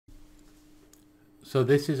So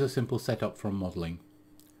this is a simple setup from modelling.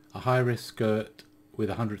 A high-risk skirt with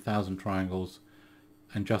 100,000 triangles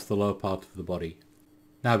and just the lower part of the body.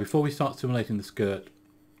 Now before we start simulating the skirt,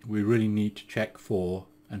 we really need to check for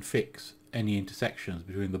and fix any intersections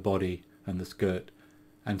between the body and the skirt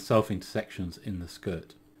and self-intersections in the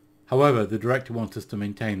skirt. However, the director wants us to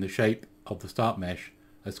maintain the shape of the start mesh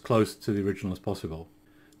as close to the original as possible.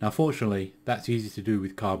 Now fortunately, that's easy to do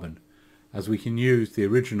with carbon, as we can use the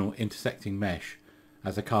original intersecting mesh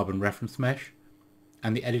as a carbon reference mesh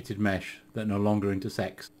and the edited mesh that no longer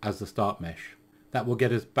intersects as the start mesh. That will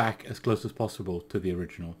get us back as close as possible to the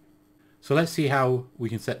original. So let's see how we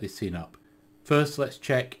can set this scene up. First, let's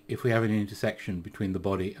check if we have any intersection between the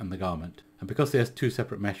body and the garment. And because there's two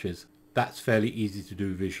separate meshes, that's fairly easy to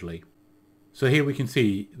do visually. So here we can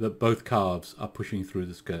see that both calves are pushing through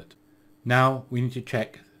the skirt. Now we need to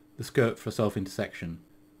check the skirt for self-intersection.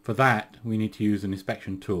 For that, we need to use an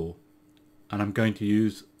inspection tool, and I'm going to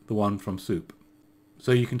use the one from Soup.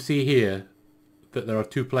 So you can see here that there are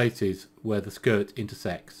two places where the skirt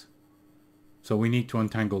intersects. So we need to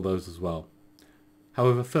untangle those as well.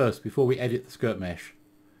 However, first, before we edit the skirt mesh,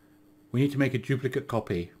 we need to make a duplicate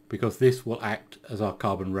copy because this will act as our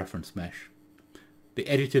carbon reference mesh. The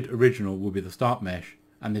edited original will be the start mesh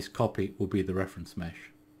and this copy will be the reference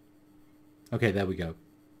mesh. Okay, there we go.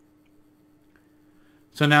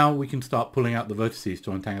 So now we can start pulling out the vertices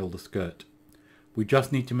to untangle the skirt. We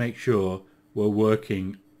just need to make sure we're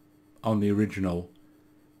working on the original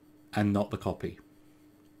and not the copy.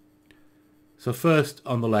 So first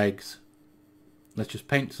on the legs, let's just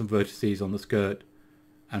paint some vertices on the skirt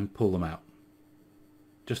and pull them out.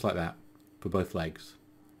 Just like that for both legs.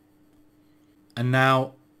 And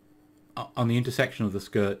now on the intersection of the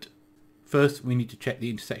skirt, first we need to check the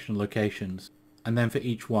intersection locations and then for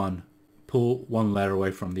each one pull one layer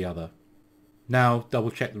away from the other. Now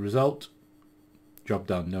double check the result. Job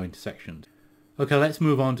done, no intersections. Okay, let's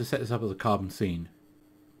move on to set this up as a carbon scene.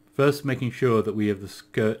 First making sure that we have the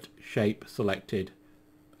skirt shape selected,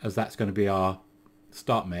 as that's going to be our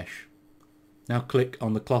start mesh. Now click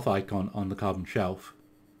on the cloth icon on the carbon shelf.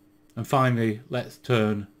 And finally, let's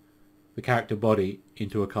turn the character body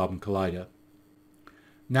into a carbon collider.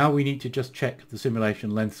 Now we need to just check the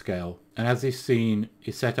simulation length scale, and as this scene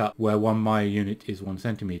is set up where 1 Maya unit is 1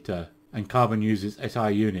 centimeter and carbon uses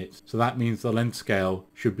SI units, so that means the length scale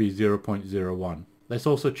should be 0.01. Let's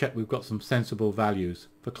also check we've got some sensible values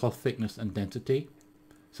for cloth thickness and density.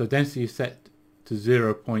 So density is set to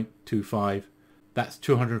 0.25, that's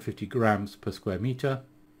 250 grams per square meter,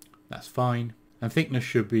 that's fine. And thickness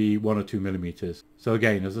should be 1 or 2 millimeters. So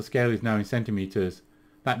again, as the scale is now in centimeters,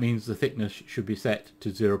 that means the thickness should be set to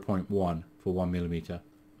 0.1 for 1 millimeter.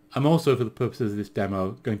 I'm also, for the purposes of this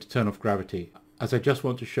demo, going to turn off gravity, as I just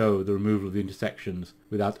want to show the removal of the intersections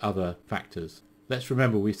without other factors. Let's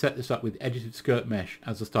remember we set this up with edited skirt mesh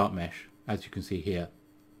as the start mesh, as you can see here.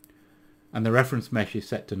 And the reference mesh is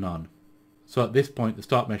set to none. So at this point the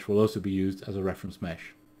start mesh will also be used as a reference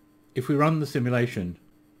mesh. If we run the simulation,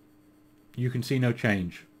 you can see no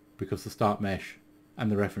change because the start mesh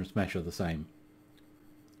and the reference mesh are the same.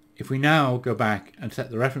 If we now go back and set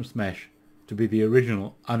the reference mesh to be the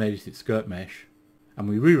original unedited skirt mesh and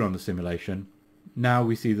we rerun the simulation, now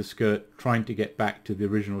we see the skirt trying to get back to the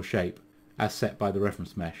original shape as set by the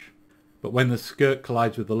reference mesh. But when the skirt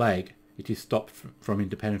collides with the leg, it is stopped from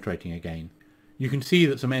interpenetrating again. You can see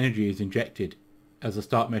that some energy is injected as the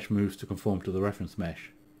start mesh moves to conform to the reference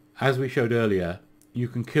mesh. As we showed earlier, you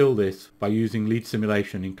can kill this by using lead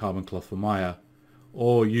simulation in Carbon Cloth for Maya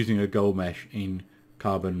or using a gold mesh in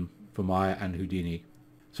Carbon for Maya and Houdini.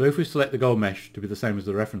 So if we select the gold mesh to be the same as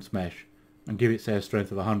the reference mesh and give it, say, a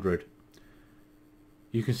strength of 100,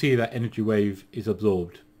 you can see that energy wave is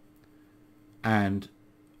absorbed, and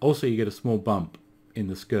also you get a small bump in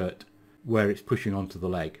the skirt where it's pushing onto the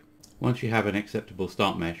leg. Once you have an acceptable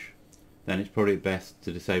start mesh, then it's probably best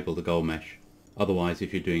to disable the gold mesh. Otherwise,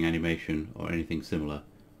 if you're doing animation or anything similar,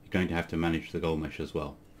 you're going to have to manage the gold mesh as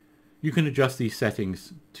well. You can adjust these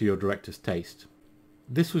settings to your director's taste.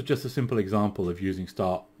 This was just a simple example of using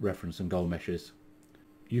start, reference and gold meshes.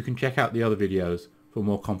 You can check out the other videos for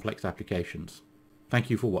more complex applications. Thank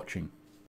you for watching.